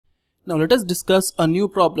Now let us discuss a new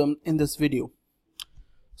problem in this video.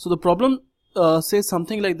 So the problem says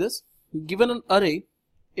something like this. Given an array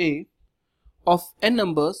A of n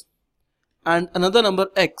numbers and another number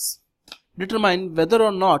x, determine whether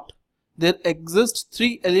or not there exist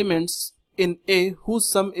three elements in A whose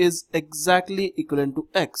sum is exactly equivalent to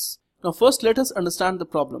x. Now first let us understand the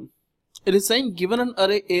problem. It is saying given an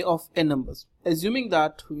array A of n numbers. Assuming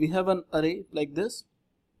that we have an array like this,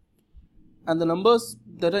 and the numbers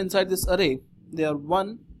that are inside this array, they are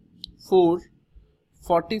 1, 4,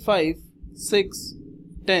 45, 6,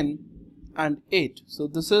 10 and 8. So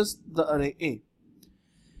this is the array A.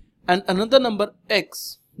 And another number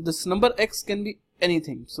x, this number x can be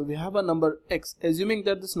anything. So we have a number x, assuming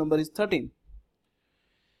that this number is 13.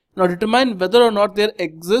 Now determine whether or not there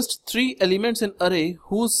exist three elements in array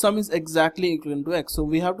whose sum is exactly equivalent to x. So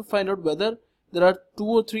we have to find out whether there are 2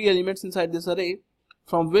 or 3 elements inside this array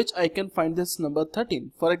from which I can find this number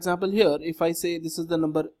 13. For example, here if I say this is the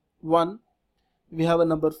number 1, we have a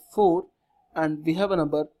number 4 and we have a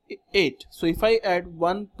number 8. So if I add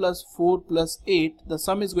 1 plus 4 plus 8, the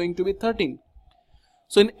sum is going to be 13.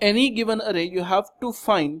 So in any given array you have to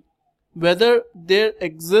find whether there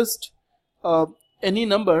exists any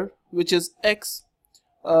number which is x,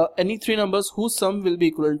 any three numbers whose sum will be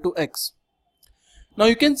equivalent to x. Now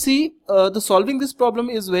you can see the solving this problem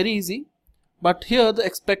is very easy, but here the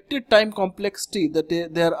expected time complexity that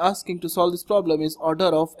they are asking to solve this problem is order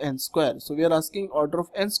of n square. So we are asking order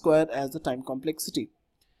of n square as the time complexity.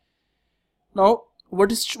 Now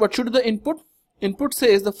what should the input? Input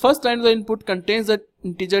says the first line of the input contains the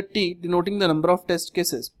integer t denoting the number of test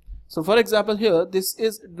cases. So for example, here this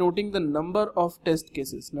is denoting the number of test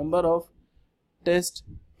cases.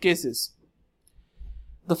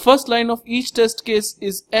 The first line of each test case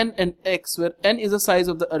is n and x, where n is the size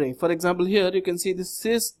of the array. For example, here you can see this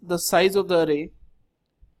is the size of the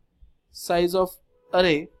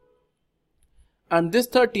array, and this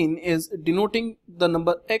 13 is denoting the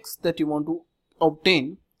number x that you want to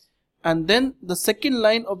obtain. And then the second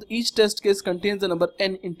line of each test case contains the number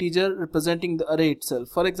n integer representing the array itself.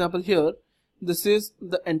 For example, here this is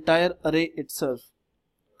the entire array itself.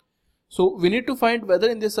 So we need to find whether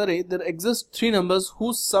in this array there exist three numbers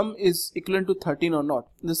whose sum is equivalent to 13 or not.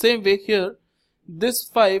 In the same way, here this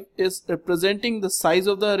 5 is representing the size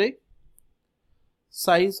of the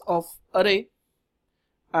array,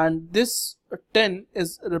 and this 10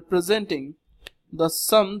 is representing the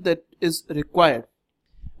sum that is required.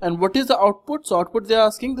 And what is the output? So output they are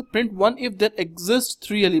asking the print 1 if there exist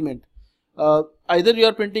three element. Either you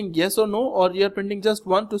are printing yes or no, or you are printing just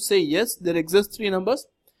 1 to say yes there exist three numbers,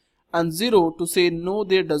 and 0 to say no,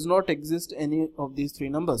 there does not exist any of these three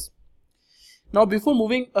numbers. Now before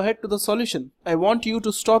moving ahead to the solution, I want you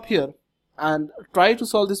to stop here and try to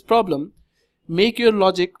solve this problem, make your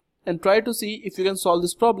logic and try to see if you can solve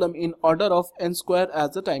this problem in order of n square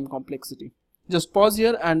as the time complexity. Just pause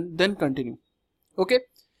here and then continue. Okay.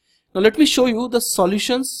 Now let me show you the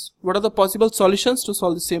solutions. What are the possible solutions to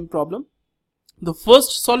solve the same problem? The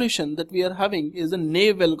first solution that we are having is the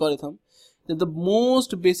naive algorithm. The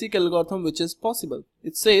most basic algorithm which is possible.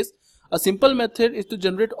 It says a simple method is to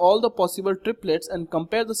generate all the possible triplets and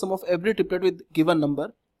compare the sum of every triplet with given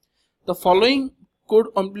number. The following code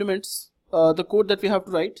implements the code that we have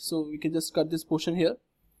to write. So we can just cut this portion here.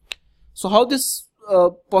 So how this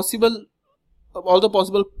all the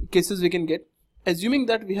possible cases we can get, assuming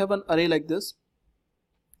that we have an array like this.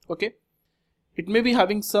 Okay, it may be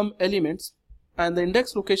having some elements and the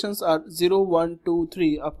index locations are 0, 1, 2,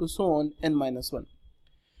 3 up to so on n minus 1.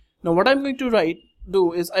 Now what I'm going to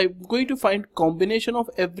do is I'm going to find combination of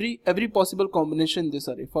every possible combination in this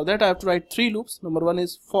array. For that I have to write 3 loops. Number 1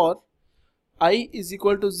 is for I is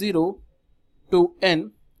equal to 0 to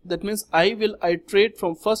n. That means I will iterate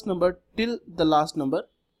from first number till the last number,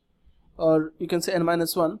 or you can say n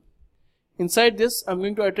minus 1. Inside this I'm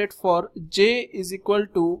going to iterate for j is equal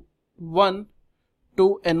to 1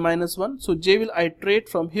 to n minus 1. So j will iterate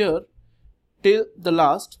from here till the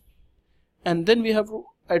last, and then we have to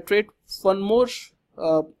iterate one more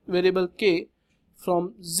variable k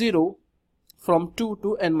from 2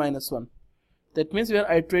 to n minus 1. That means we are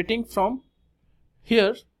iterating from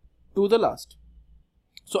here to the last.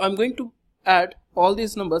 So I'm going to add all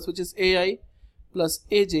these numbers, which is ai plus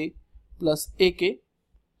aj plus ak.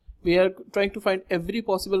 We are trying to find every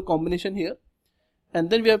possible combination here, and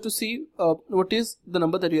then we have to see what is the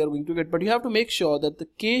number that we are going to get. But you have to make sure that the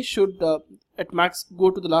k should at max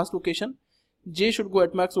go to the last location, j should go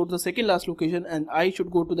at max go to the second last location, and I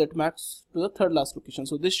should go to the at max to the third last location.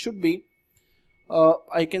 So this should be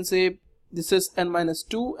I can say this is n minus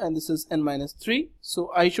 2 and this is n minus 3.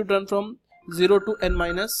 So I should run from 0 to n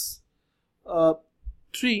minus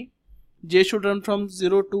 3, j should run from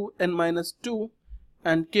 0 to n minus 2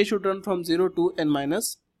 and k should run from 0 to n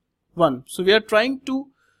minus 1. So we are trying to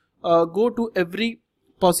go to every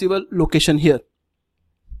possible location here.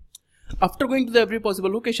 After going to every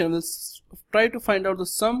possible location, we'll try to find out the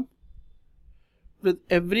sum with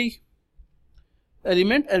every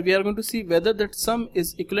element, and we are going to see whether that sum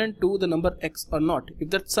is equivalent to the number x or not.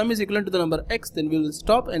 If that sum is equivalent to the number x, then we will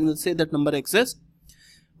stop and we'll say that number exists.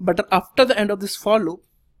 But after the end of this for loop,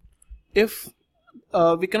 if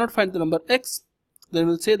we cannot find the number x, then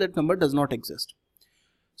we'll say that number does not exist.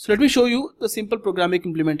 So let me show you the simple programming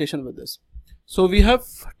implementation with this. So we have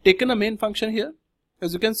taken a main function here,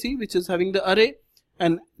 as you can see, which is having the array,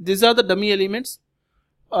 and these are the dummy elements,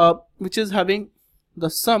 which is having the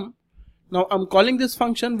sum. Now I'm calling this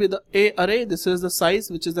function with a array. This is the size,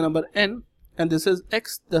 which is the number n, and this is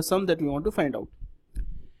x, the sum that we want to find out.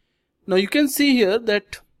 Now you can see here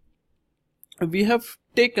that we have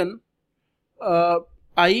taken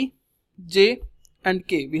I, j and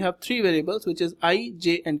k. We have three variables, which is I,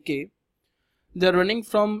 j and k. They are running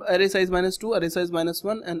from array size minus 2, array size minus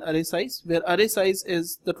 1 and array size, where array size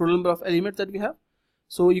is the total number of elements that we have.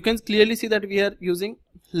 So you can clearly see that we are using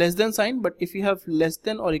less than sign, but if we have less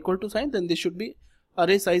than or equal to sign, then this should be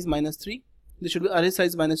array size minus 3, this should be array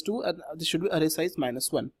size minus 2, and this should be array size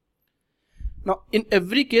minus 1. Now in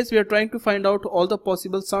every case we are trying to find out all the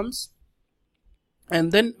possible sums,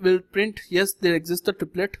 and then we'll print yes, there exists a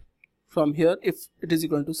triplet from here if it is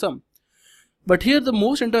equal to sum. But here the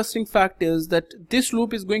most interesting fact is that this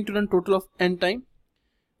loop is going to run total of n time.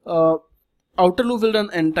 Outer loop will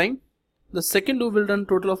run n time. The second loop will run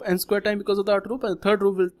total of n square time because of the outer loop, and the third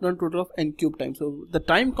loop will run total of n cube time. So the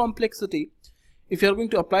time complexity, if you are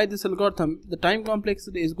going to apply this algorithm, the time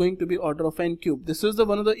complexity is going to be order of n cube. This is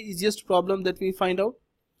one of the easiest problem that we find out.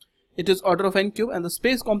 It is order of n cube, and the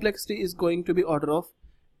space complexity is going to be order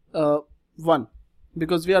of 1,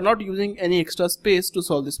 because we are not using any extra space to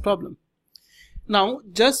solve this problem. Now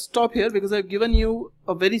just stop here, because I've given you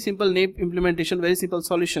a very simple naive implementation, very simple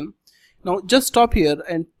solution. Now just stop here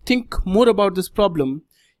and think more about this problem.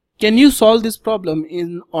 Can you solve this problem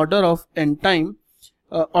in order of n time,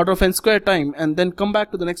 order of n square time, and then come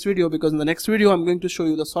back to the next video, because in the next video I'm going to show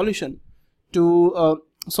you the solution to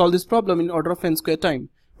solve this problem in order of n square time.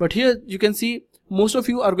 But here you can see most of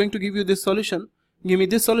you are going to give you this solution, give me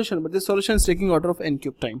this solution, but this solution is taking order of n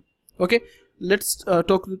cube time. Okay, let's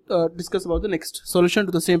discuss about the next solution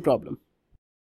to the same problem.